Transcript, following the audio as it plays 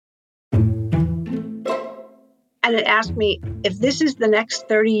And it asked me, if this is the next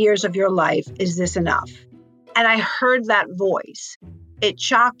 30 years of your life, is this enough? And I heard that voice. It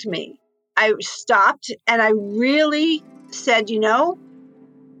shocked me. I stopped and I really said,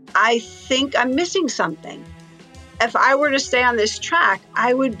 I think I'm missing something. If I were to stay on this track,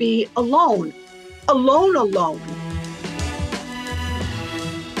 I would be alone. Alone.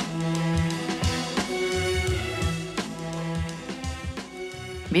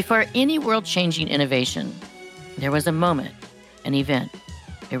 Before any world-changing innovation, there was a moment, an event,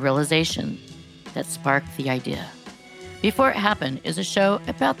 a realization that sparked the idea. Before It Happened is a show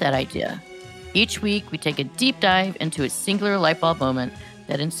about that idea. Each week, we take a deep dive into a singular light bulb moment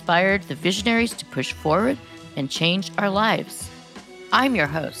that inspired the visionaries to push forward and change our lives. I'm your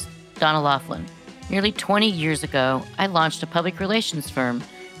host, Donna Laughlin. Nearly 20 years ago, I launched a public relations firm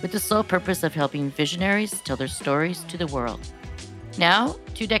with the sole purpose of helping visionaries tell their stories to the world. Now,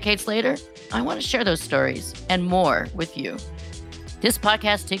 2 decades later, I want to share those stories and more with you. This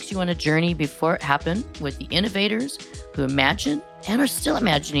podcast takes you on a journey before it happened with the innovators who imagined and are still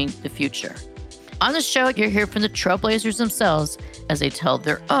imagining the future. On the show, you'll hear from the trailblazers themselves as they tell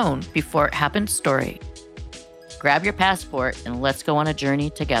their own before it happened story. Grab your passport and let's go on a journey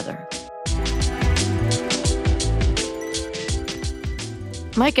together.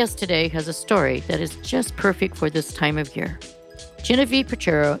 My guest today has a story that is just perfect for this time of year. Genevieve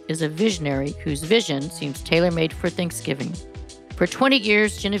Pichero is a visionary whose vision seems tailor-made for Thanksgiving. For 20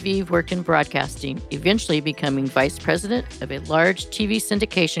 years, Genevieve worked in broadcasting, eventually becoming vice president of a large TV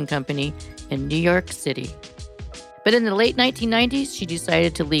syndication company in New York City. But in the late 1990s, she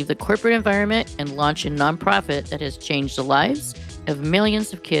decided to leave the corporate environment and launch a nonprofit that has changed the lives of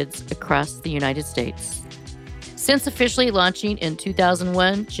millions of kids across the United States. Since officially launching in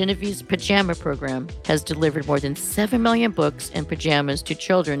 2001, Genevieve's Pajama Program has delivered more than 7 million books and pajamas to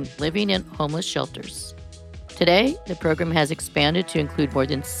children living in homeless shelters. Today, the program has expanded to include more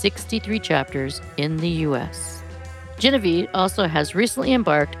than 63 chapters in the U.S. Genevieve also has recently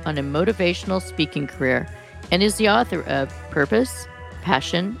embarked on a motivational speaking career and is the author of Purpose,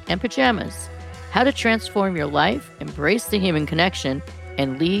 Passion, and Pajamas: How to Transform Your Life, Embrace the Human Connection,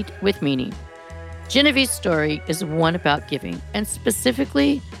 and Lead with Meaning. Genevieve's story is one about giving, and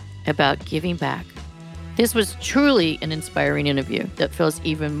specifically about giving back. This was truly an inspiring interview that feels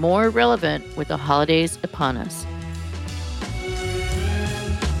even more relevant with the holidays upon us.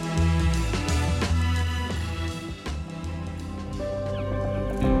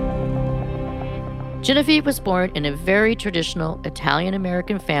 Genevieve was born in a very traditional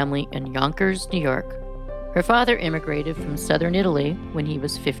Italian-American family in Yonkers, New York. Her father immigrated from southern Italy when he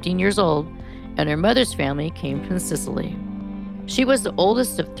was 15 years old, and her mother's family came from Sicily. She was the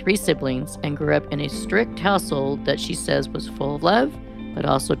oldest of 3 siblings and grew up in a strict household that she says was full of love, but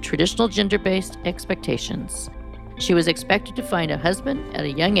also traditional gender-based expectations. She was expected to find a husband at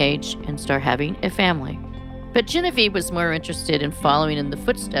a young age and start having a family. But Genevieve was more interested in following in the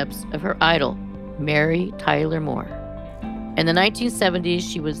footsteps of her idol, Mary Tyler Moore. In the 1970s,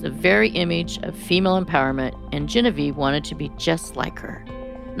 she was the very image of female empowerment, and Genevieve wanted to be just like her.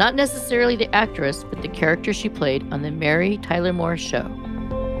 Not necessarily the actress, but the character she played on the Mary Tyler Moore Show.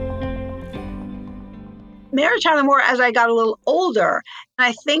 Mary Tyler Moore, as I got a little older, and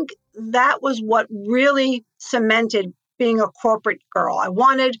I think that was what really cemented being a corporate girl. I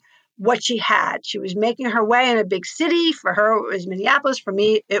wanted what she had. She was making her way in a big city. For her, it was Minneapolis. For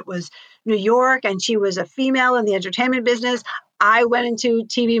me, it was New York, and she was a female in the entertainment business. I went into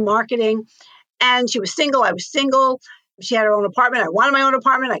TV marketing, and she was single. I was single. She had her own apartment. I wanted my own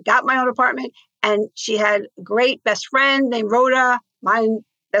apartment. I got my own apartment. And she had a great best friend named Rhoda. My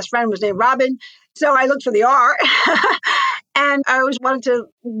best friend was named Robin. So I looked for the R. And I always wanted to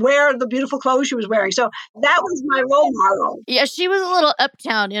wear the beautiful clothes she was wearing. So that was my role model. Yeah, she was a little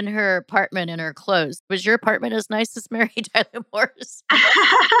uptown in her apartment and her clothes. Was your apartment as nice as Mary Tyler Moore's?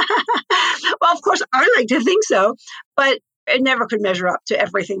 Well, of course, I like to think so. But it never could measure up to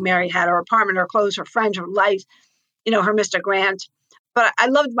everything Mary had: her apartment, her clothes, her friends, her life, her Mr. Grant. But I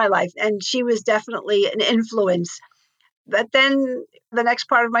loved my life, and she was definitely an influence. But then the next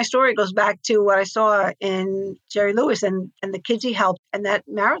part of my story goes back to what I saw in Jerry Lewis and the kids he helped in that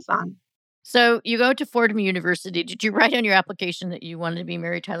marathon. So you go to Fordham University. Did you write on your application that you wanted to be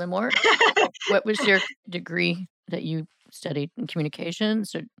Mary Tyler Moore? What was your degree that you studied in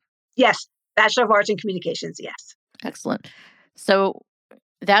communications? Or? Yes, Bachelor of Arts in Communications, yes. Excellent. So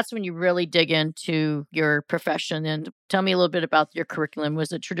that's when you really dig into your profession. And tell me a little bit about your curriculum.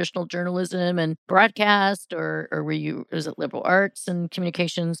 Was it traditional journalism and broadcast, or was it liberal arts and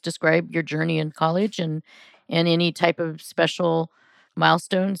communications? Describe your journey in college and any type of special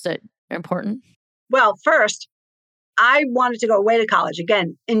milestones that are important. Well, first, I wanted to go away to college,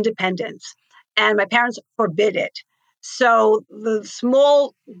 again, independence, and my parents forbid it. So the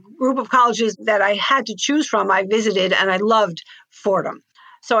small group of colleges that I had to choose from, I visited, and I loved Fordham.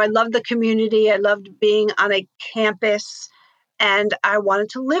 So I loved the community. I loved being on a campus, and I wanted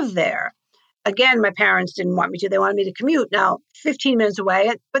to live there. Again, my parents didn't want me to. They wanted me to commute now 15 minutes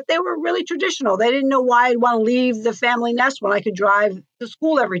away, but they were really traditional. They didn't know why I'd want to leave the family nest when I could drive to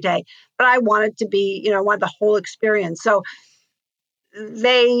school every day. But I wanted to be, I wanted the whole experience. So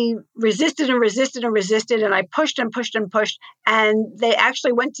they resisted and resisted and resisted, and I pushed and pushed and pushed. And they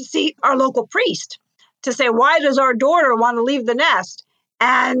actually went to see our local priest to say, why does our daughter want to leave the nest?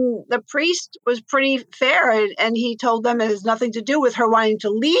 And the priest was pretty fair, and he told them it has nothing to do with her wanting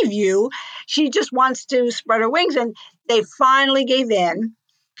to leave you. She just wants to spread her wings. And they finally gave in,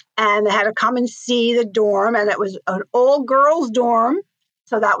 and they had to come and see the dorm, and it was an all-girls dorm,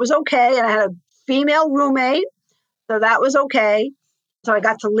 so that was okay. And I had a female roommate, so that was okay. So I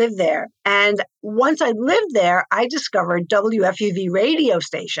got to live there. And once I lived there, I discovered WFUV radio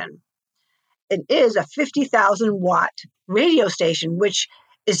station. It is a 50,000 watt radio station, which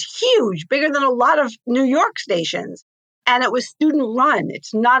is huge, bigger than a lot of New York stations. And it was student run.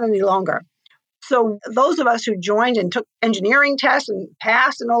 It's not any longer. So those of us who joined and took engineering tests and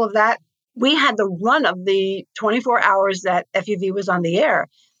passed and all of that, we had the run of the 24 hours that FUV was on the air.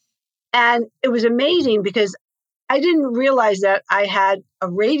 And it was amazing because I didn't realize that I had a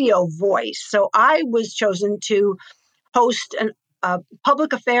radio voice. So I was chosen to host a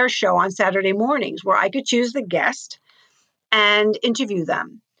public affairs show on Saturday mornings where I could choose the guest and interview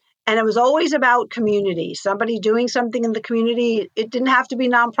them. And it was always about community, somebody doing something in the community. It didn't have to be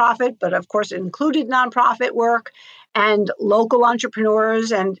nonprofit, but of course it included nonprofit work and local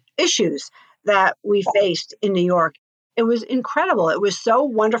entrepreneurs and issues that we faced in New York. It was incredible. It was so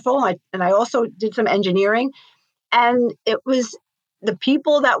wonderful. And I also did some engineering. And it was the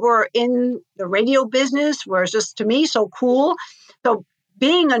people that were in the radio business were just, to me, so cool. So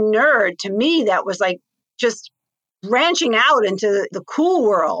being a nerd, to me, that was like just branching out into the cool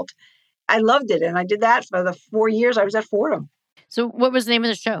world. I loved it. And I did that for the 4 years I was at Fordham. So what was the name of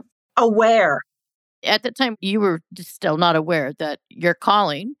the show? Aware. At the time, you were still not aware that your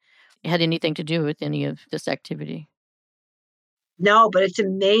calling had anything to do with any of this activity. No, but it's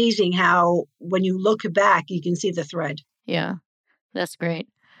amazing how when you look back, you can see the thread. Yeah, that's great.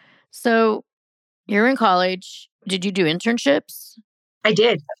 So you're in college. Did you do internships? I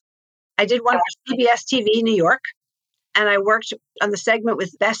did. I did one for CBS TV New York, and I worked on the segment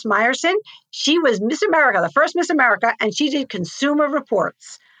with Bess Meyerson. She was Miss America, the first Miss America, and she did consumer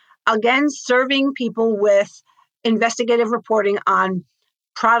reports. Again, serving people with investigative reporting on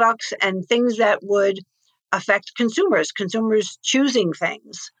products and things that would affect consumers choosing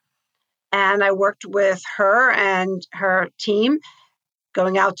things. And I worked with her and her team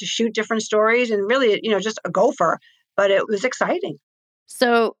going out to shoot different stories and really, just a gopher, but it was exciting.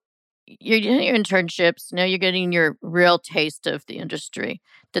 So you're doing your internships. Now you're getting your real taste of the industry.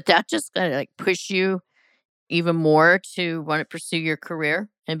 Did that just kind of push you even more to want to pursue your career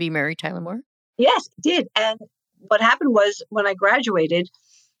and be Mary Tyler Moore? Yes, it did. And what happened was when I graduated,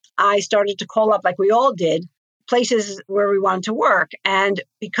 I started to call up, like we all did, places where we wanted to work. And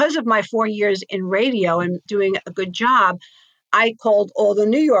because of my 4 years in radio and doing a good job, I called all the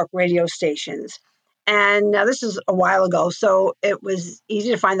New York radio stations. And now this is a while ago, so it was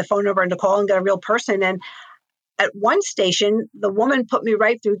easy to find the phone number and to call and get a real person. And at one station, the woman put me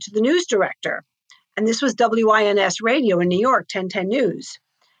right through to the news director. And this was WINS Radio in New York, 1010 News.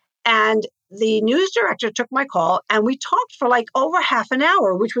 And the news director took my call, and we talked for over half an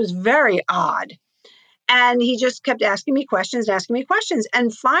hour, which was very odd. And he just kept asking me questions.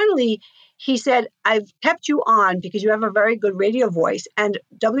 And finally, he said, I've kept you on because you have a very good radio voice. And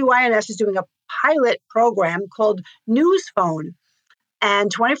WINS is doing a pilot program called News Phone.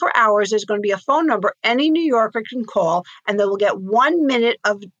 And 24 hours, there's going to be a phone number any New Yorker can call, and they will get 1 minute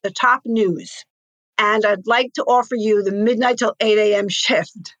of the top news. And I'd like to offer you the midnight till 8 a.m.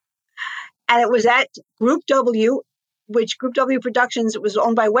 shift. And it was at Group W, which Group W Productions was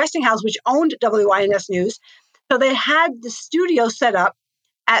owned by Westinghouse, which owned WINS News. So they had the studio set up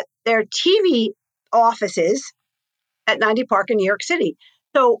at their TV offices at 90 Park in New York City.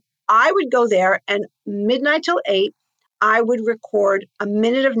 So I would go there, and midnight till 8, I would record a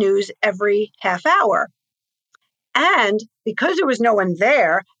minute of news every half hour. And because there was no one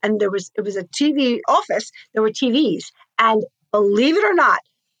there, and it was a TV office, there were TVs. And believe it or not,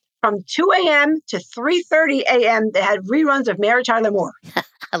 from 2 a.m. to 3:30 a.m., they had reruns of Mary Tyler Moore.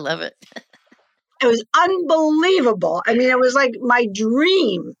 I love it. It was unbelievable. I mean, it was like my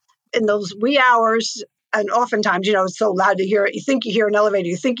dream in those wee hours And oftentimes, it's so loud to hear it. You think you hear an elevator,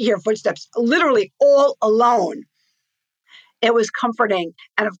 you think you hear footsteps, literally all alone. It was comforting.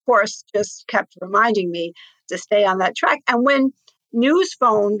 And of course, just kept reminding me to stay on that track. And when News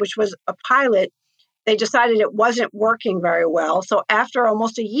Phone, which was a pilot, they decided it wasn't working very well. So after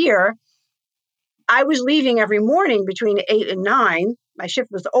almost a year, I was leaving every morning between 8 and 9. My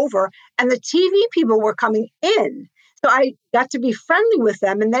shift was over, and the TV people were coming in. So I got to be friendly with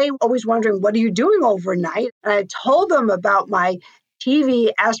them, and they always wondering, what are you doing overnight? And I told them about my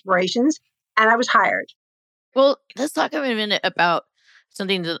TV aspirations, and I was hired. Well, let's talk a minute about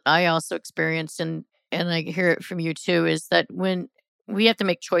something that I also experienced, and I hear it from you too, is that when we have to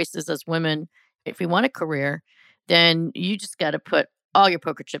make choices as women, if we want a career, then you just got to put all your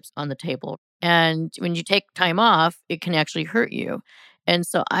poker chips on the table. And when you take time off, it can actually hurt you. And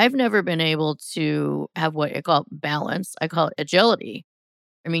so I've never been able to have what I call balance. I call it agility.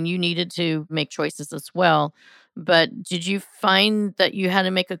 I mean, you needed to make choices as well. But did you find that you had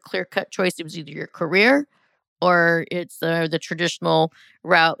to make a clear cut choice? It was either your career or it's the traditional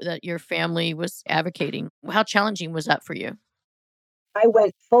route that your family was advocating. How challenging was that for you? I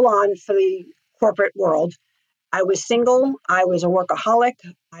went full on for the corporate world. I was single. I was a workaholic.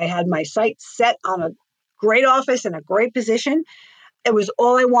 I had my sights set on a great office and a great position. It was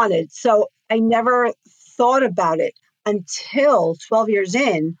all I wanted. So I never thought about it until 12 years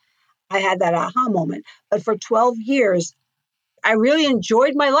in, I had that aha moment. But for 12 years, I really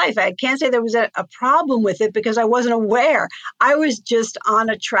enjoyed my life. I can't say there was a problem with it because I wasn't aware. I was just on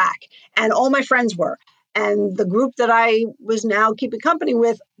a track, and all my friends were. And the group that I was now keeping company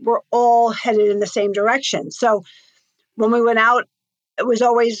with were all headed in the same direction. So when we went out, it was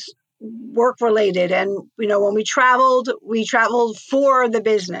always work related. And, when we traveled for the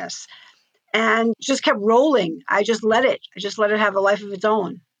business and just kept rolling. I just let it have a life of its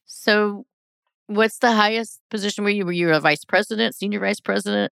own. So, what's the highest position were you? Were you a vice president, senior vice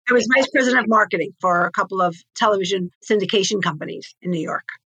president? I was vice president of marketing for a couple of television syndication companies in New York.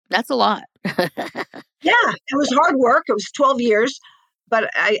 That's a lot. Yeah, it was hard work. It was 12 years, but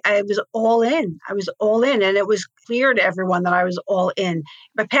I was all in. I was all in, and it was clear to everyone that I was all in.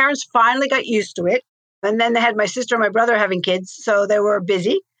 My parents finally got used to it, and then they had my sister and my brother having kids, so they were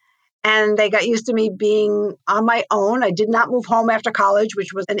busy, and they got used to me being on my own. I did not move home after college,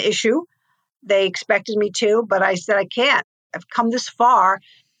 which was an issue. They expected me to, but I said, I can't. I've come this far.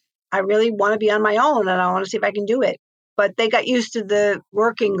 I really want to be on my own, and I want to see if I can do it. But they got used to the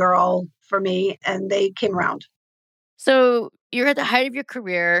working girl for me, and they came around. So, you're at the height of your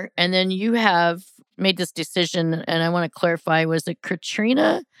career, and then you have made this decision. And I want to clarify, was it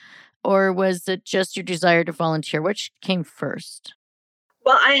Katrina or was it just your desire to volunteer? Which came first?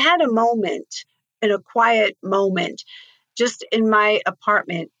 Well, I had a moment, in a quiet moment, just in my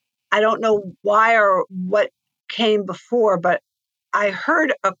apartment. I don't know why or what came before, but I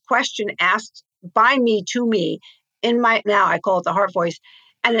heard a question asked by me to me now I call it the heart voice.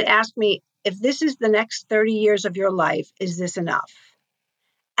 And it asked me, if this is the next 30 years of your life, is this enough?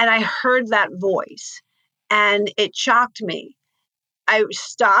 And I heard that voice and it shocked me. I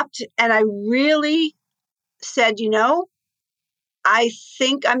stopped and I really said, I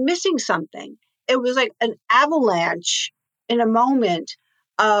think I'm missing something. It was like an avalanche in a moment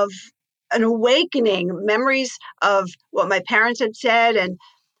of an awakening, memories of what my parents had said and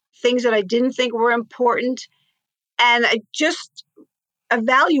things that I didn't think were important. And I just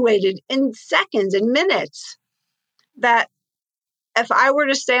evaluated in seconds and minutes that if I were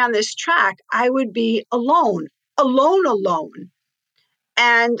to stay on this track, I would be alone, alone, alone.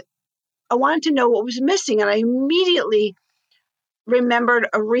 And I wanted to know what was missing. And I immediately remembered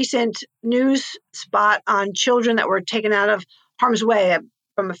a recent news spot on children that were taken out of harm's way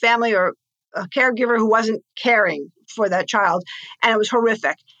from a family or a caregiver who wasn't caring for that child. And it was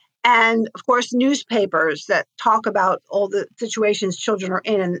horrific. And of course, newspapers that talk about all the situations children are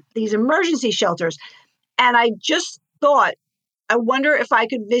in these emergency shelters. And I just thought, I wonder if I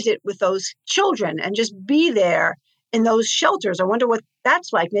could visit with those children and just be there in those shelters. I wonder what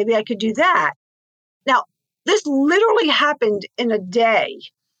that's like. Maybe I could do that. Now, this literally happened in a day,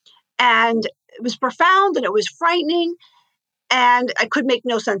 and it was profound and it was frightening, and I could make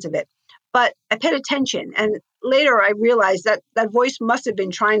no sense of it. But I paid attention, and later I realized that that voice must have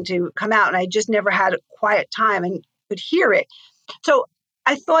been trying to come out, and I just never had a quiet time and could hear it. So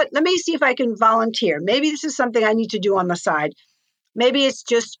I thought, let me see if I can volunteer. Maybe this is something I need to do on the side. Maybe it's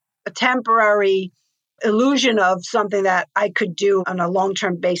just a temporary illusion of something that I could do on a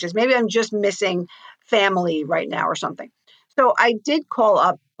long-term basis. Maybe I'm just missing family right now or something. So I did call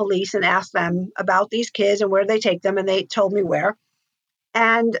up police and ask them about these kids and where they take them, and they told me where.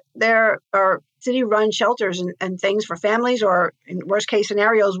 And there are city-run shelters and things for families, or in worst case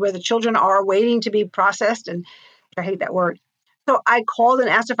scenarios where the children are waiting to be processed. And I hate that word. So I called and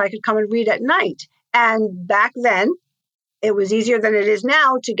asked if I could come and read at night. And back then, it was easier than it is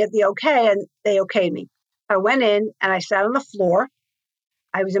now to get the okay, and they okayed me. I went in and I sat on the floor.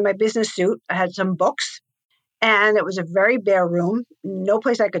 I was in my business suit. I had some books, and it was a very bare room, no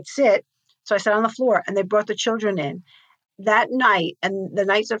place I could sit. So I sat on the floor, and they brought the children in. That night and the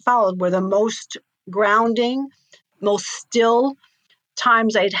nights that followed were the most grounding, most still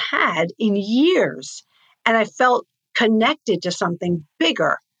times I'd had in years. And I felt connected to something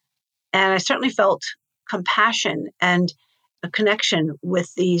bigger. And I certainly felt compassion and a connection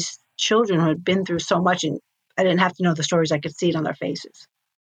with these children who had been through so much. And I didn't have to know the stories, I could see it on their faces.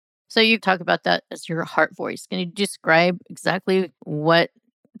 So you talk about that as your heart voice. Can you describe exactly what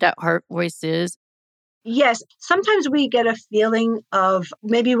that heart voice is? Yes, sometimes we get a feeling of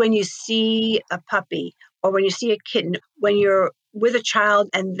maybe when you see a puppy or when you see a kitten, when you're with a child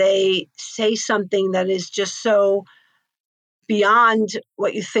and they say something that is just so beyond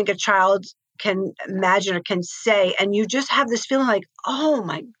what you think a child can imagine or can say. And you just have this feeling like, oh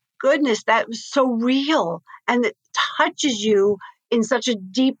my goodness, that was so real. And it touches you in such a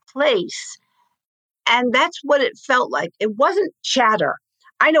deep place. And that's what it felt like. It wasn't chatter.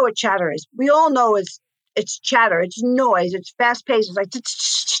 I know what chatter is. We all know it's chatter, it's noise, it's fast paced, it's like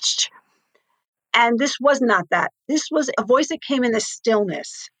and this was not that. This was a voice that came in the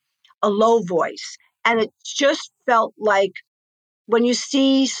stillness, a low voice. And it just felt like when you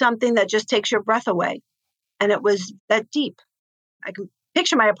see something that just takes your breath away. And it was that deep. I can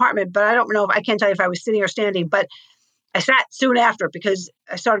picture my apartment, but I don't know if I can't tell you if I was sitting or standing, but I sat soon after because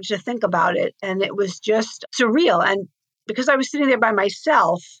I started to think about it and it was just surreal. And because I was sitting there by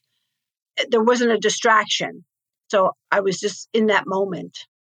myself, there wasn't a distraction. So I was just in that moment.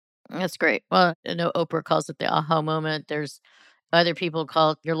 That's great. Well, I know Oprah calls it the aha moment. There's other people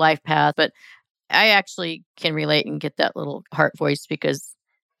call it your life path, but I actually can relate and get that little heart voice because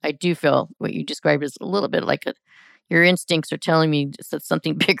I do feel what you described as a little bit like your instincts are telling me just that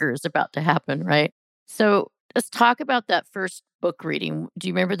something bigger is about to happen, right? So let's talk about that first book reading. Do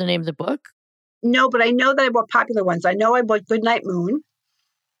you remember the name of the book? No, but I know that I bought popular ones. I know I bought Goodnight Moon.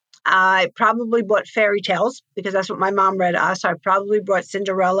 I probably bought fairy tales because that's what my mom read us. I probably brought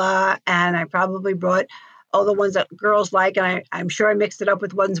Cinderella and I probably brought all the ones that girls like. And I'm sure I mixed it up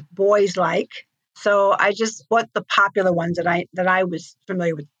with ones boys like. So I just bought the popular ones that I was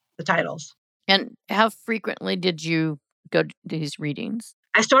familiar with the titles. And how frequently did you go to these readings?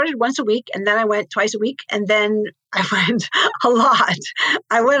 I started once a week and then I went twice a week and then I went a lot.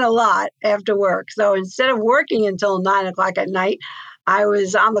 I went a lot after work. So instead of working until 9 o'clock at night, I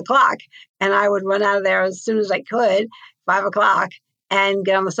was on the clock and I would run out of there as soon as I could, 5 o'clock, and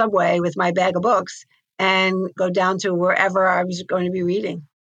get on the subway with my bag of books and go down to wherever I was going to be reading.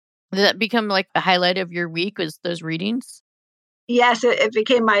 Did that become like the highlight of your week was those readings? Yes, it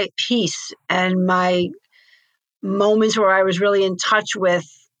became my peace and my moments where I was really in touch with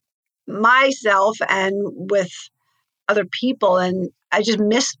myself and with other people. And I just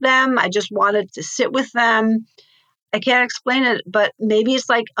missed them. I just wanted to sit with them. I can't explain it, but maybe it's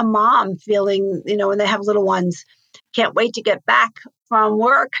like a mom feeling, when they have little ones, can't wait to get back from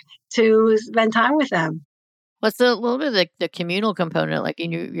work to spend time with them. What's a little bit of the communal component? Like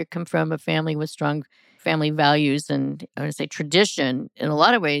you come from a family with strong family values and I want to say tradition. In a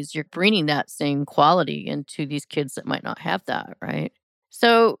lot of ways, you're bringing that same quality into these kids that might not have that, right?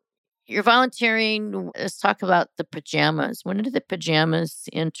 So you're volunteering. Let's talk about the pajamas. When did the pajamas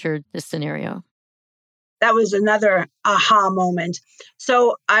enter the scenario? That was another aha moment.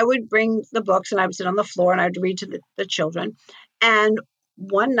 So I would bring the books and I would sit on the floor and I'd read to the children. And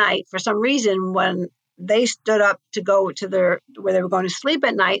one night, for some reason, when they stood up to go to where they were going to sleep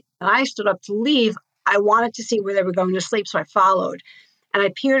at night, and I stood up to leave, I wanted to see where they were going to sleep. So I followed. And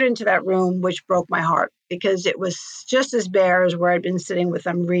I peered into that room, which broke my heart because it was just as bare as where I'd been sitting with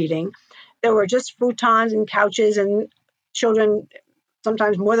them reading. There were just futons and couches and children,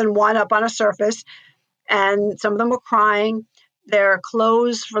 sometimes more than one, up on a surface, and some of them were crying. Their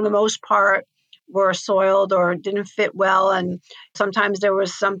clothes, for the most part, were soiled or didn't fit well. And sometimes there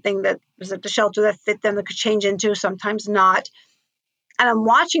was something that was at the shelter that fit them that could change into, sometimes not. And I'm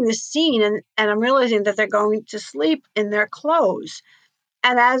watching this scene and I'm realizing that they're going to sleep in their clothes.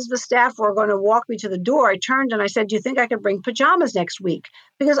 And as the staff were going to walk me to the door, I turned and I said, "Do you think I could bring pajamas next week?"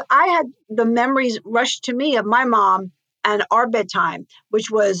 Because I had the memories rushed to me of my mom and our bedtime, which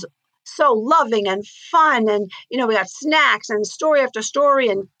was so loving and fun. And, we got snacks and story after story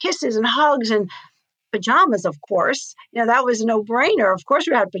and kisses and hugs. And pajamas, of course. That was a no-brainer. Of course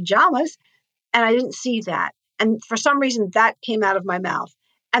we had pajamas. And I didn't see that. And for some reason, that came out of my mouth.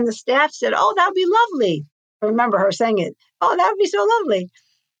 And the staff said, "Oh, that would be lovely." I remember her saying it. "Oh, that would be so lovely."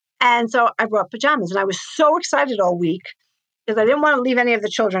 And so I brought pajamas. And I was so excited all week because I didn't want to leave any of the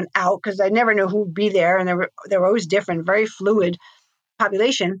children out because I never knew who would be there. And they were always different, very fluid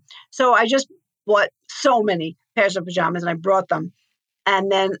population. So I just bought so many pairs of pajamas and I brought them.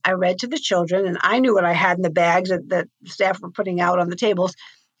 And then I read to the children, and I knew what I had in the bags that the staff were putting out on the tables.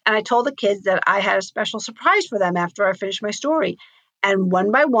 And I told the kids that I had a special surprise for them after I finished my story. And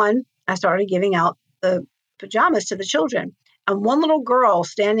one by one, I started giving out the pajamas to the children. And one little girl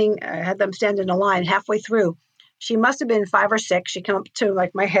I had them stand in a line halfway through. She must have been 5 or 6. She came up to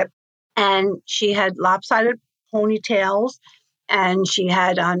like my hip, and she had lopsided ponytails, and she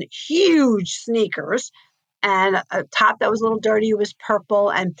had on huge sneakers and a top that was a little dirty. It was purple,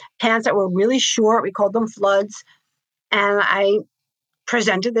 and pants that were really short. We called them floods. And I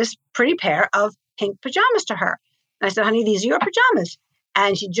presented this pretty pair of pink pajamas to her. And I said, "Honey, these are your pajamas."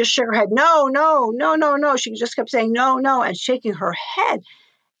 And she just shook her head. "No, no, no, no, no." She just kept saying, "No, no," and shaking her head.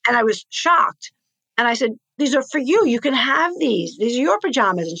 And I was shocked. And I said, "These are for you. You can have these. These are your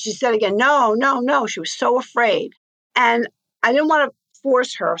pajamas." And she said again, "No, no, no." She was so afraid. And I didn't want to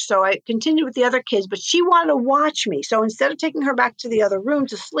force her. So I continued with the other kids, but she wanted to watch me. So instead of taking her back to the other room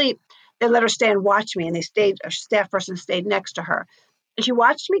to sleep, they let her stay and watch me. And a staff person stayed next to her. And she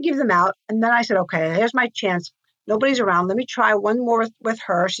watched me give them out. And then I said, "Okay, here's my chance. Nobody's around. Let me try one more with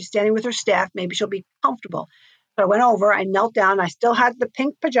her. She's standing with her staff. Maybe she'll be comfortable." So I went over, I knelt down. I still had the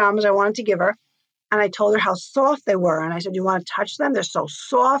pink pajamas I wanted to give her. And I told her how soft they were. And I said, "You want to touch them? They're so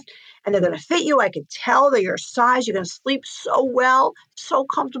soft and they're going to fit you. I could tell they're your size. You're going to sleep so well, so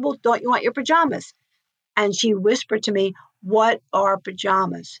comfortable. Don't you want your pajamas?" And she whispered to me, "What are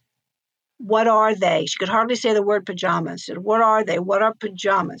pajamas? What are they?" She could hardly say the word pajamas. She said, "What are they? What are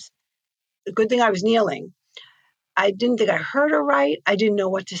pajamas?" The good thing I was kneeling. I didn't think I heard her right. I didn't know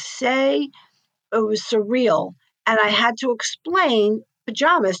what to say. It was surreal. And I had to explain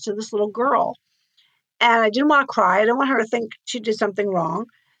pajamas to this little girl. And I didn't want to cry. I didn't want her to think she did something wrong.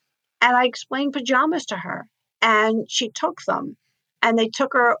 And I explained pajamas to her. And she took them. And they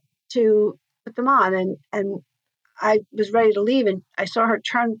took her to put them on. And I was ready to leave. And I saw her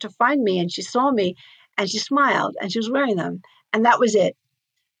turn to find me. And she saw me. And she smiled. And she was wearing them. And that was it.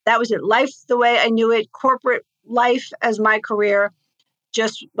 That was it. Life the way I knew it, corporate life as my career,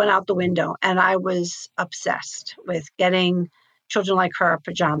 just went out the window. And I was obsessed with getting children like her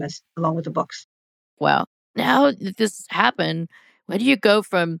pajamas along with the books. Wow. Now that this happened, where do you go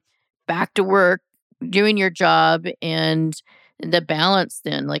from back to work, doing your job, and the balance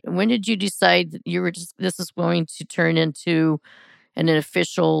then? Like, when did you decide that you were just, this is going to turn into an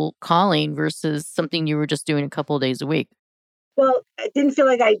official calling versus something you were just doing a couple of days a week? Well, it didn't feel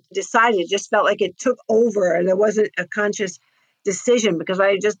like I decided. It just felt like it took over. And it wasn't a conscious decision because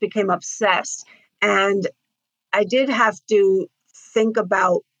I just became obsessed. And I did have to think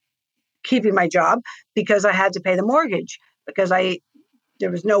about keeping my job because I had to pay the mortgage because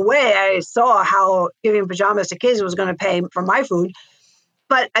there was no way I saw how giving pajamas to kids was going to pay for my food.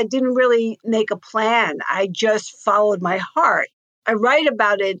 But I didn't really make a plan. I just followed my heart. I write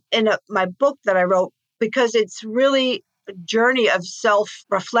about it in my book that I wrote because it's really a journey of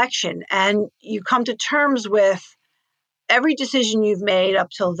self-reflection. And you come to terms with every decision you've made up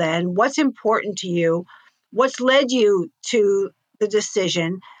till then, what's important to you, what's led you to the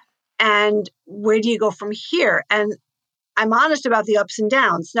decision, and where do you go from here? And I'm honest about the ups and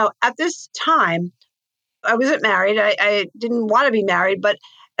downs. Now, at this time, I wasn't married. I didn't want to be married, but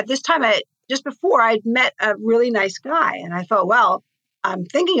at this time, just before I'd met a really nice guy, and I thought, well, I'm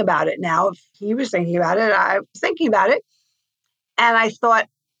thinking about it now. If he was thinking about it, I was thinking about it, and I thought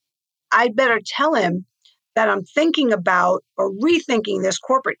I'd better tell him that I'm thinking about or rethinking this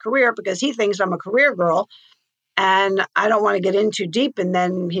corporate career because he thinks I'm a career girl, and I don't want to get in too deep, and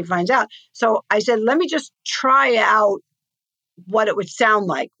then he finds out. So I said, let me just try out what it would sound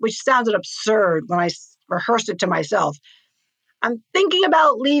like, which sounded absurd when I rehearsed it to myself. I'm thinking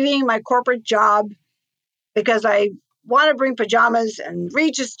about leaving my corporate job because I want to bring pajamas and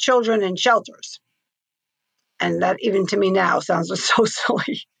reach children in shelters. And that even to me now sounds so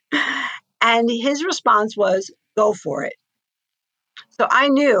silly. And his response was, "Go for it." So I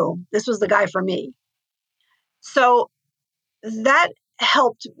knew this was the guy for me. So that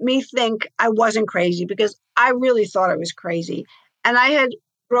helped me think I wasn't crazy because I really thought I was crazy. And I had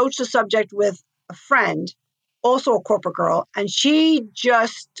broached the subject with a friend, also a corporate girl, and she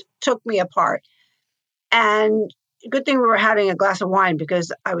just took me apart. And good thing we were having a glass of wine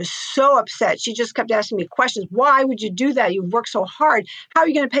because I was so upset. She just kept asking me questions. Why would you do that? You've worked so hard. How are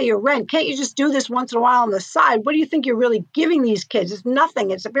you going to pay your rent? Can't you just do this once in a while on the side? What do you think you're really giving these kids? It's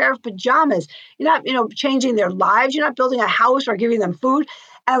nothing. It's a pair of pajamas. You're not, changing their lives. You're not building a house or giving them food.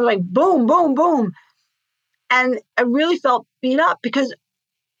 And I was like, boom, boom, boom. And I really felt beat up because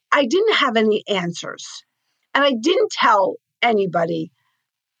I didn't have any answers. And I didn't tell anybody.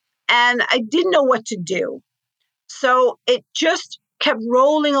 And I didn't know what to do. So it just kept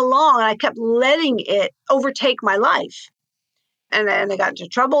rolling along and I kept letting it overtake my life. And then I got into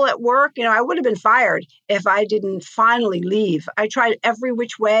trouble at work. I would have been fired if I didn't finally leave. I tried every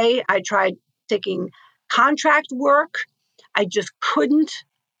which way. I tried taking contract work. I just couldn't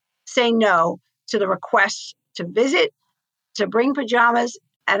say no to the requests to visit, to bring pajamas.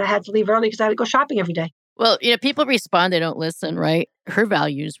 And I had to leave early because I had to go shopping every day. Well, people respond, they don't listen, right? Her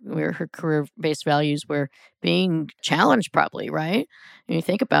career-based values were being challenged probably, right? And you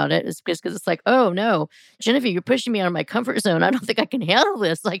think about it, it's because it's like, oh no, Genevieve, you're pushing me out of my comfort zone. I don't think I can handle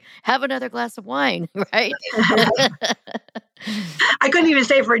this. Like, have another glass of wine, right? I couldn't even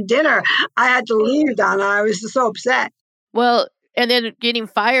stay for dinner. I had to leave, Donna. I was so upset. Well, and then getting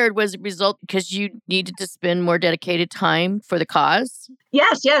fired was a result because you needed to spend more dedicated time for the cause?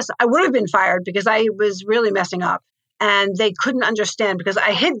 Yes. I would have been fired because I was really messing up. And they couldn't understand because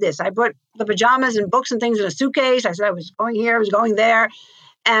I hid this. I put the pajamas and books and things in a suitcase. I said I was going here, I was going there.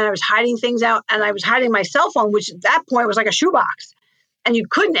 And I was hiding things out. And I was hiding my cell phone, which at that point was like a shoebox. And you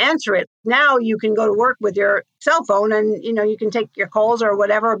couldn't answer it. Now you can go to work with your cell phone and, you can take your calls or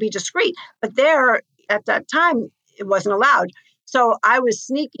whatever, or be discreet. But there, at that time, it wasn't allowed. So I was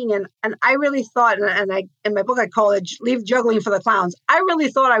sneaking and I really thought, and I in my book I call it Leave Juggling for the Clowns. I really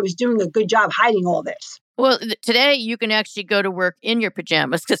thought I was doing a good job hiding all this. Well, today you can actually go to work in your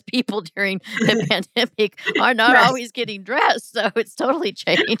pajamas because people during the pandemic are not always getting dressed. So it's totally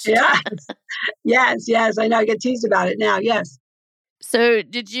changed. Yes. I know. I get teased about it now. Yes. So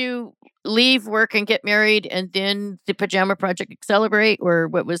did you leave work and get married and then the Pajama Project accelerate, or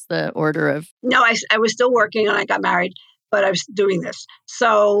what was the order of? No, I was still working and I got married, but I was doing this.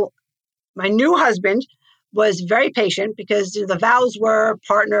 So my new husband was very patient because the vows were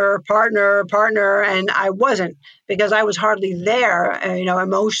partner, and I wasn't because I was hardly there,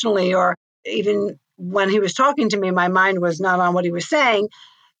 emotionally, or even when he was talking to me, my mind was not on what he was saying.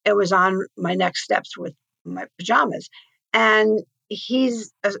 It was on my next steps with my pajamas. And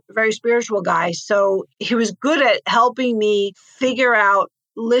he's a very spiritual guy. So he was good at helping me figure out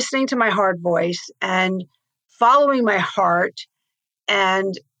listening to my heart voice and following my heart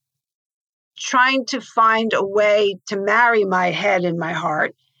and trying to find a way to marry my head and my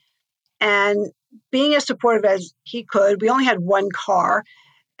heart and being as supportive as he could. We only had one car,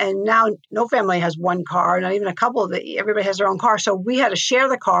 and now no family has one car, not even a couple. Everybody has their own car. So we had to share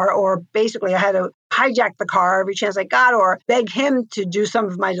the car, or basically I had to hijack the car every chance I got or beg him to do some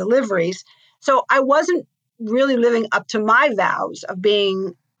of my deliveries. So I wasn't really living up to my vows of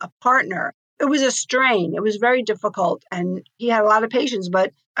being a partner. It was a strain. It was very difficult. And he had a lot of patience,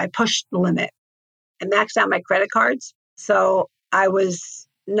 but I pushed the limit. I maxed out my credit cards. So I was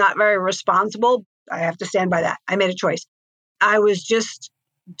not very responsible. I have to stand by that. I made a choice. I was just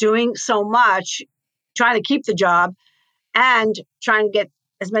doing so much, trying to keep the job and trying to get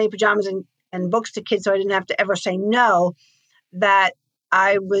as many pajamas and books to kids so I didn't have to ever say no, that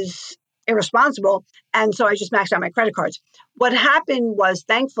I was irresponsible. And so I just maxed out my credit cards. What happened was,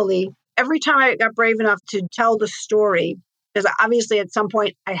 thankfully, every time I got brave enough to tell the story, because obviously at some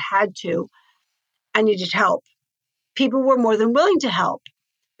point I had to, I needed help. People were more than willing to help.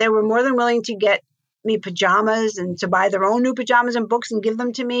 They were more than willing to get me pajamas and to buy their own new pajamas and books and give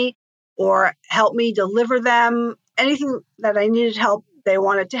them to me or help me deliver them. Anything that I needed help, they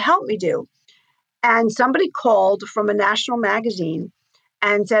wanted to help me do. And somebody called from a national magazine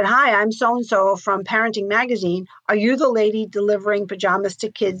and said, "Hi, I'm so-and-so from Parenting Magazine. Are you the lady delivering pajamas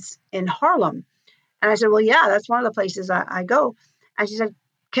to kids in Harlem?" And I said, "Well, yeah, that's one of the places I go." And she said,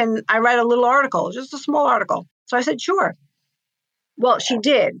 "Can I write a little article, just a small article?" So I said, "Sure." Well, she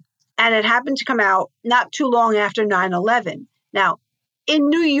did. And it happened to come out not too long after 9/11. Now, in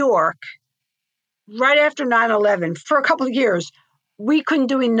New York, right after 9/11, for a couple of years, we couldn't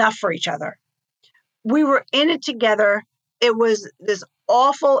do enough for each other. We were in it together. It was this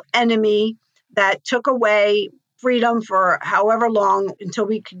awful enemy that took away freedom for however long until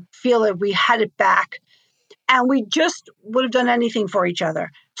we could feel that we had it back. And we just would have done anything for each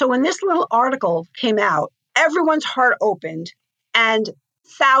other. So when this little article came out, everyone's heart opened and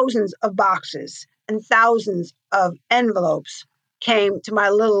thousands of boxes and thousands of envelopes came to my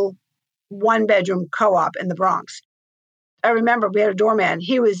little one-bedroom co-op in the Bronx. I remember we had a doorman.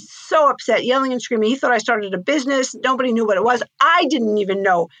 He was so upset, yelling and screaming. He thought I started a business. Nobody knew what it was. I didn't even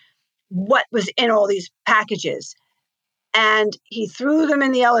know what was in all these packages. And he threw them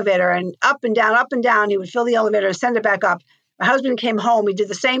in the elevator and up and down, up and down. He would fill the elevator and send it back up. My husband came home. He did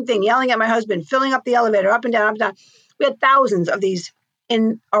the same thing, yelling at my husband, filling up the elevator, up and down, up and down. We had thousands of these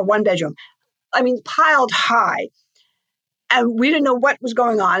in our one bedroom. I mean, piled high. And we didn't know what was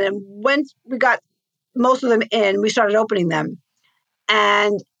going on. And once we got most of them in, we started opening them.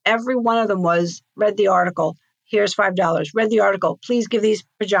 And every one of them was, read the article. Here's $5. Read the article. Please give these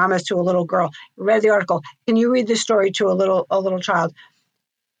pajamas to a little girl. Read the article. Can you read this story to a little child?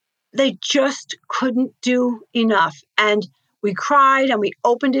 They just couldn't do enough. And we cried and we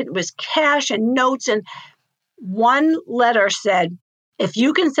opened it. It was cash and notes. And one letter said, if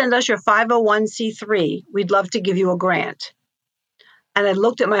you can send us your 501c3, we'd love to give you a grant. And I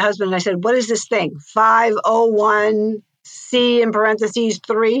looked at my husband and I said, what is this thing? 501c in parentheses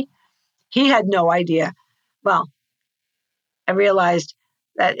 3? He had no idea. Well, I realized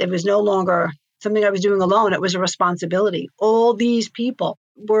that it was no longer something I was doing alone. It was a responsibility. All these people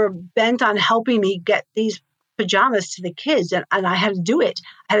were bent on helping me get these pajamas to the kids, and I had to do it.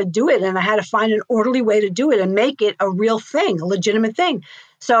 I had to do it, and I had to find an orderly way to do it and make it a real thing, a legitimate thing.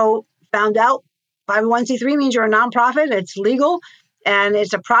 So found out 501c3 means you're a nonprofit. It's legal, and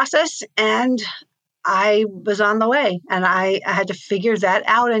it's a process, and I was on the way, and I had to figure that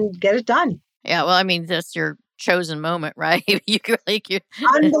out and get it done. Yeah, well, I mean, that's your chosen moment, right? you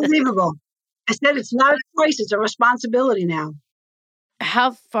Unbelievable. I said it's not a choice, it's a responsibility now.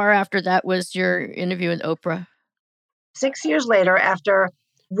 How far after that was your interview with Oprah? 6 years later, after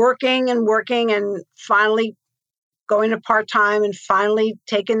working and finally going to part-time and finally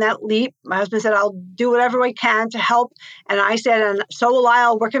taking that leap, my husband said, I'll do whatever I can to help. And I said, and so will I.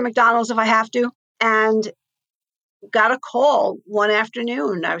 I'll work at McDonald's if I have to. And got a call one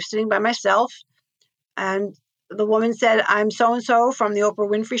afternoon. I was sitting by myself, and the woman said, I'm so-and-so from the Oprah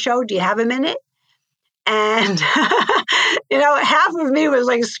Winfrey Show. Do you have a minute? And, half of me was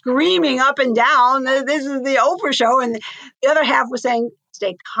like screaming up and down, this is the Oprah Show. And the other half was saying,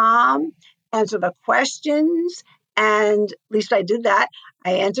 stay calm, answer the questions. And at least I did that.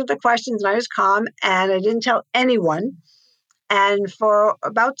 I answered the questions and I was calm and I didn't tell anyone. And for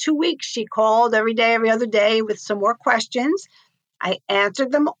about 2 weeks, she called every day, every other day with some more questions. I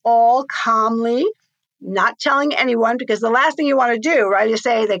answered them all calmly, not telling anyone, because the last thing you want to do, right, is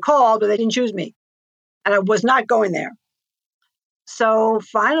say they called, but they didn't choose me. And I was not going there. So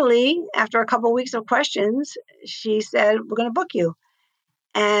finally, after a couple of weeks of questions, she said, we're going to book you.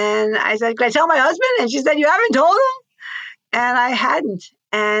 And I said, can I tell my husband? And she said, you haven't told him? And I hadn't.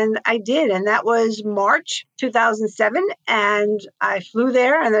 And I did. And that was March 2007. And I flew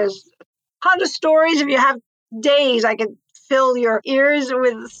there. And there's a ton of stories. If you have days, I could fill your ears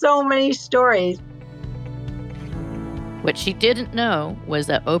with so many stories. What she didn't know was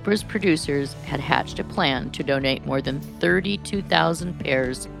that Oprah's producers had hatched a plan to donate more than 32,000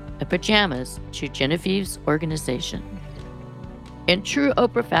 pairs of pajamas to Genevieve's organization. In true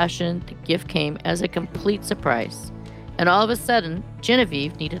Oprah fashion, the gift came as a complete surprise. And all of a sudden,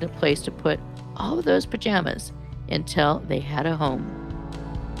 Genevieve needed a place to put all of those pajamas until they had a home.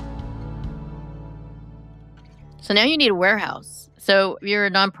 So now you need a warehouse. So you're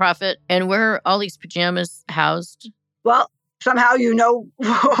a nonprofit, and where are all these pajamas housed? Well, somehow you know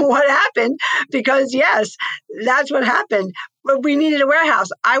what happened, because yes, that's what happened. But we needed a warehouse.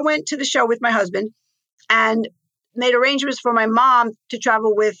 I went to the show with my husband and made arrangements for my mom to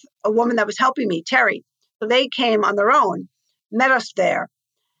travel with a woman that was helping me, Terry. So they came on their own, met us there.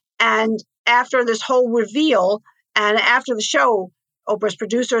 And after this whole reveal and after the show, Oprah's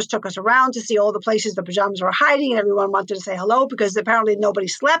producers took us around to see all the places the pajamas were hiding, and everyone wanted to say hello because apparently nobody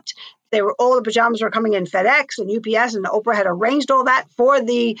slept. All the pajamas were coming in FedEx and UPS, and Oprah had arranged all that for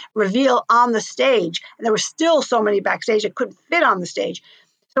the reveal on the stage. And there were still so many backstage that couldn't fit on the stage.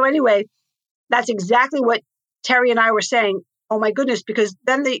 So anyway, that's exactly what Terry and I were saying. Oh my goodness, because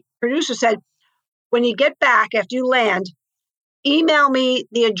then the producer said, when you get back after you land, email me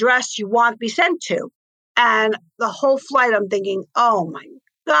the address you want to be sent to. And the whole flight, I'm thinking, oh my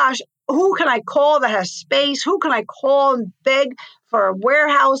gosh, who can I call that has space? Who can I call and beg for a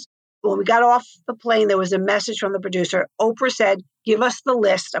warehouse? When we got off the plane, there was a message from the producer. Oprah said, give us the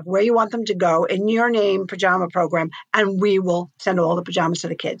list of where you want them to go in your name pajama program, and we will send all the pajamas to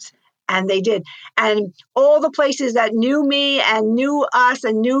the kids. And they did. And all the places that knew me and knew us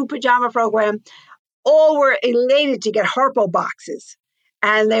and knew pajama program, all were elated to get Harpo boxes.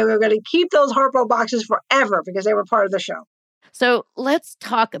 And they were going to keep those Harpo boxes forever because they were part of the show. So let's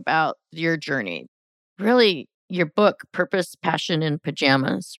talk about your journey. Really, Your book, Purpose, Passion, and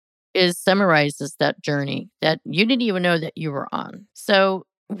Pajamas, is summarizes that journey that you didn't even know that you were on. So,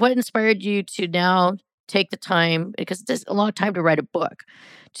 what inspired you to now take the time, because it's a long time to write a book,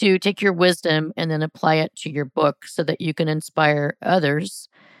 to take your wisdom and then apply it to your book so that you can inspire others?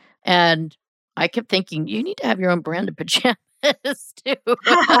 And I kept thinking, you need to have your own brand of pajamas too.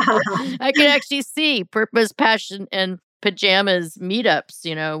 I can actually see Purpose, Passion, and Pajamas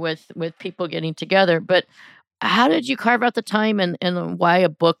meetups, with people getting together. But how did you carve out the time, and why a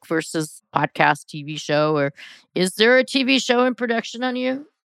book versus podcast, TV show? Or is there a TV show in production on you?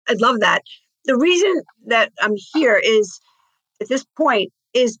 I'd love that. The reason that I'm here is at this point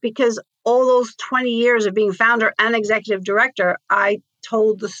is because all those 20 years of being founder and executive director, I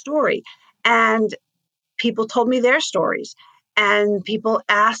told the story and people told me their stories and people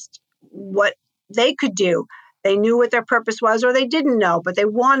asked what they could do. They knew what their purpose was or they didn't know, but they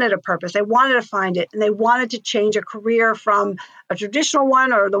wanted a purpose. They wanted to find it and they wanted to change a career from a traditional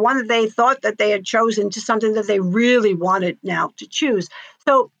one or the one that they thought that they had chosen to something that they really wanted now to choose.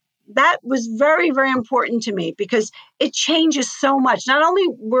 So that was very, very important to me because it changes so much. Not only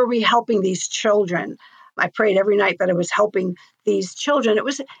were we helping these children, I prayed every night that I was helping these children. It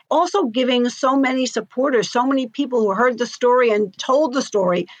was also giving so many supporters, so many people who heard the story and told the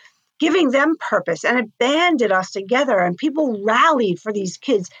story, giving them purpose. And it banded us together and people rallied for these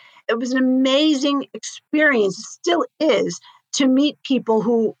kids. It was an amazing experience, it still is, to meet people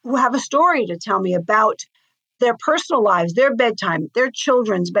who have a story to tell me about their personal lives, their bedtime, their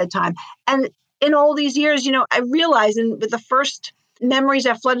children's bedtime. And in all these years, I realized, and with the first memories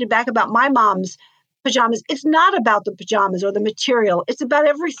that flooded back about my mom's pajamas, it's not about the pajamas or the material. It's about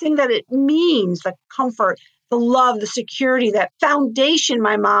everything that it means, the comfort, the love, the security, that foundation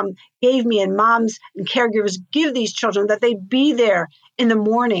my mom gave me and moms and caregivers give these children, that they be there in the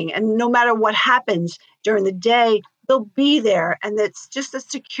morning. And no matter what happens during the day, they'll be there. And it's just the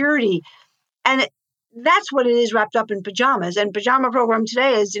security. And that's what it is wrapped up in pajamas. And pajama program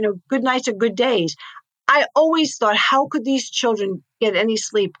today is, good nights or good days. I always thought, how could these children get any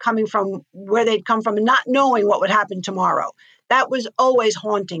sleep coming from where they'd come from and not knowing what would happen tomorrow? That was always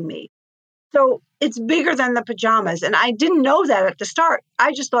haunting me. So it's bigger than the pajamas. And I didn't know that at the start.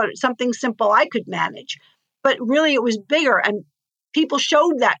 I just thought it was something simple I could manage. But really, it was bigger. And people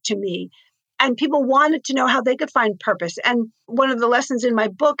showed that to me. And people wanted to know how they could find purpose. And one of the lessons in my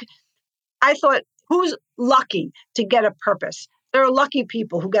book, I thought, who's lucky to get a purpose? There are lucky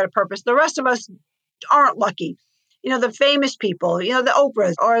people who get a purpose. The rest of us aren't lucky. The famous people, the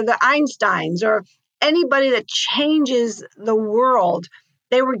Oprahs or the Einsteins or anybody that changes the world,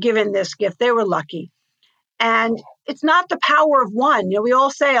 they were given this gift. They were lucky. And it's not the power of one. We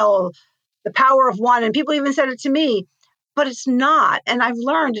all say, oh, the power of one. And people even said it to me, but it's not. And I've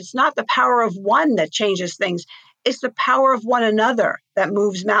learned it's not the power of one that changes things. It's the power of one another that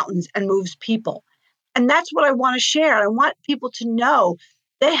moves mountains and moves people. And that's what I want to share. I want people to know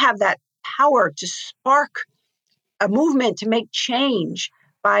they have that power to spark a movement, to make change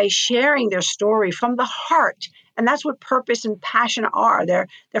by sharing their story from the heart. And that's what purpose and passion are. They're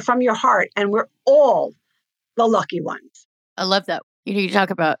from your heart. And we're all the lucky ones. I love that. You talk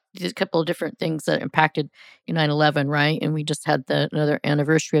about just a couple of different things that impacted 9/11, right? And we just had another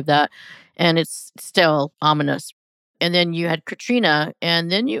anniversary of that. And it's still ominous. And then you had Katrina,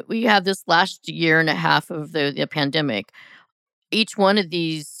 and then we have this last year and a half of the pandemic. Each one of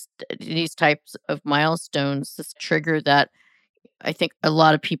these types of milestones, this trigger that I think a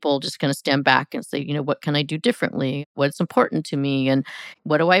lot of people just kind of stand back and say, what can I do differently? What's important to me? And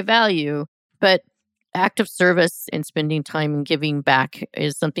what do I value? But active service and spending time and giving back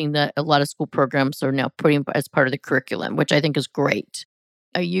is something that a lot of school programs are now putting as part of the curriculum, which I think is great.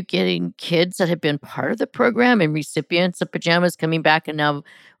 Are you getting kids that have been part of the program and recipients of pajamas coming back and now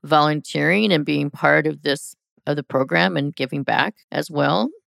volunteering and being part of the program and giving back as well?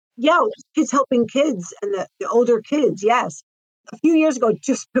 Yeah, kids helping kids and the older kids, yes. A few years ago,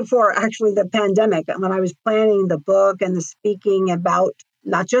 just before actually the pandemic, when I was planning the book and the speaking about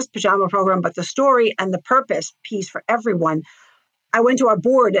not just pajama program, but the story and the purpose piece for everyone, I went to our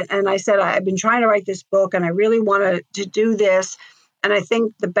board and I said, I've been trying to write this book and I really wanted to do this. And I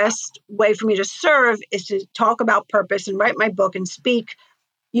think the best way for me to serve is to talk about purpose and write my book and speak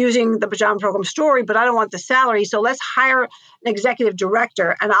using the pajama program story, but I don't want the salary. So let's hire an executive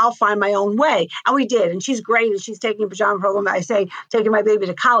director and I'll find my own way. And we did. And she's great. And she's taking pajama program, I say, taking my baby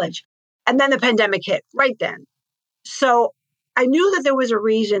to college. And then the pandemic hit right then. So I knew that there was a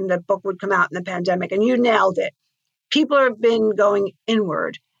reason the book would come out in the pandemic, and you nailed it. People have been going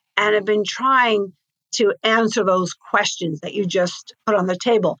inward and have been trying to answer those questions that you just put on the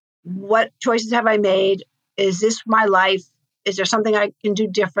table. What choices have I made? Is this my life? Is there something I can do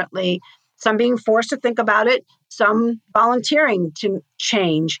differently? Some being forced to think about it, some volunteering to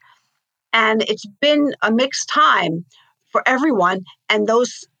change. And it's been a mixed time for everyone. And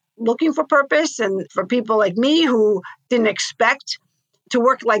those looking for purpose, and for people like me who didn't expect to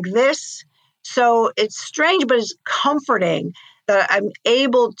work like this. So it's strange, but it's comforting that I'm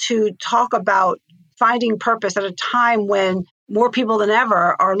able to talk about finding purpose at a time when more people than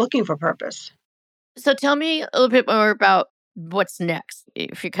ever are looking for purpose. So tell me a little bit more about what's next.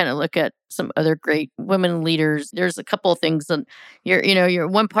 If you kind of look at some other great women leaders, there's a couple of things that you're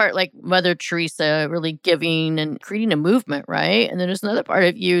one part like Mother Teresa, really giving and creating a movement, right? And then there's another part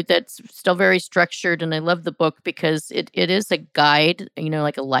of you that's still very structured. And I love the book because it is a guide,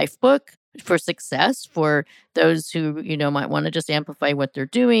 like a life book for success for those who, might want to just amplify what they're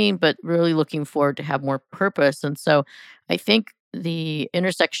doing, but really looking forward to have more purpose. And so I think the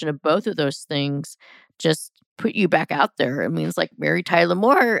intersection of both of those things just put you back out there. I mean, it's like Mary Tyler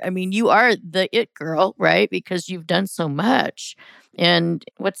Moore. I mean, you are the it girl, right? Because you've done so much. And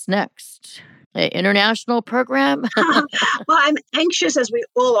what's next? An international program? Well, I'm anxious, as we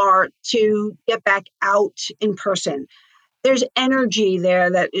all are, to get back out in person. There's energy there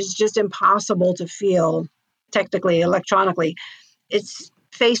that is just impossible to feel technically, electronically. It's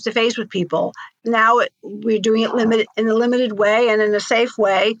face to face with people. Now we're doing it in a limited way and in a safe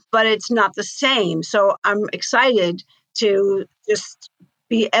way, but it's not the same. So I'm excited to just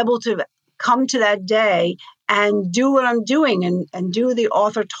be able to come to that day and do what I'm doing and do the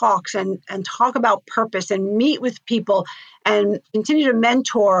author talks and talk about purpose and meet with people and continue to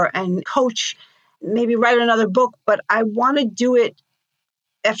mentor and coach, maybe write another book. But I want to do it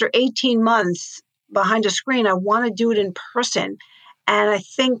after 18 months behind a screen. I want to do it in person. And I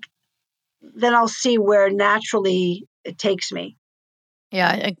think then I'll see where naturally it takes me. Yeah,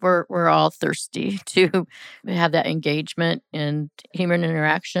 I think we're all thirsty to have that engagement and human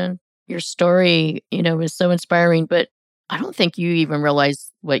interaction. Your story, is so inspiring, but I don't think you even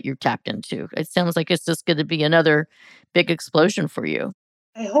realize what you're tapped into. It sounds like it's just going to be another big explosion for you.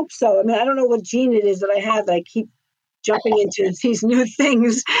 I hope so. I mean, I don't know what gene it is that I have that I keep jumping into these new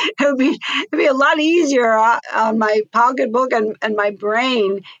things. It'd be a lot easier on my pocketbook and my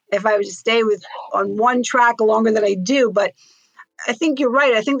brain if I would stay on one track longer than I do. But I think you're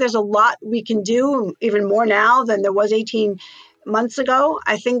right. I think there's a lot we can do, even more now than there was 18 months ago.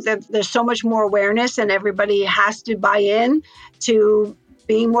 I think that there's so much more awareness, and everybody has to buy in to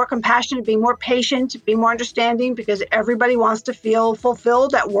being more compassionate, being more patient, being more understanding, because everybody wants to feel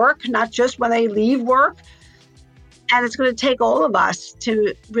fulfilled at work, not just when they leave work. And it's going to take all of us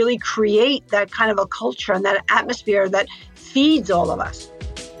to really create that kind of a culture and that atmosphere that feeds all of us.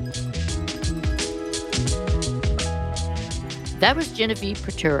 That was Genevieve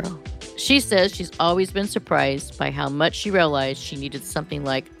Piturro. She says she's always been surprised by how much she realized she needed something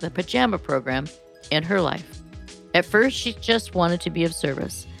like the pajama program in her life. At first, she just wanted to be of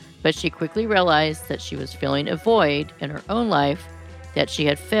service, but she quickly realized that she was filling a void in her own life that she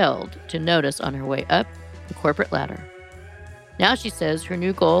had failed to notice on her way up the corporate ladder. Now she says her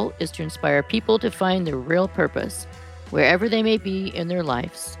new goal is to inspire people to find their real purpose, wherever they may be in their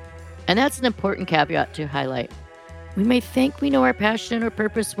lives. And that's an important caveat to highlight. We may think we know our passion or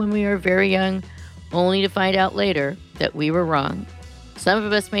purpose when we are very young, only to find out later that we were wrong. Some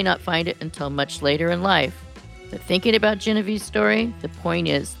of us may not find it until much later in life. But thinking about Genevieve's story, the point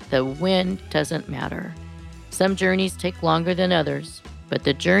is the when doesn't matter. Some journeys take longer than others, but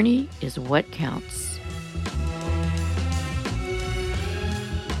the journey is what counts.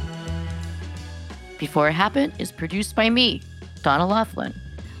 Before It Happened is produced by me, Donna Laughlin,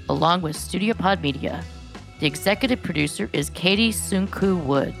 along with Studio Pod Media. The executive producer is Katie Sunku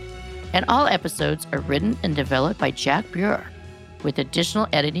Wood, and all episodes are written and developed by Jack Buer, with additional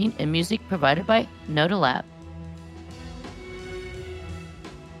editing and music provided by Noda Lab.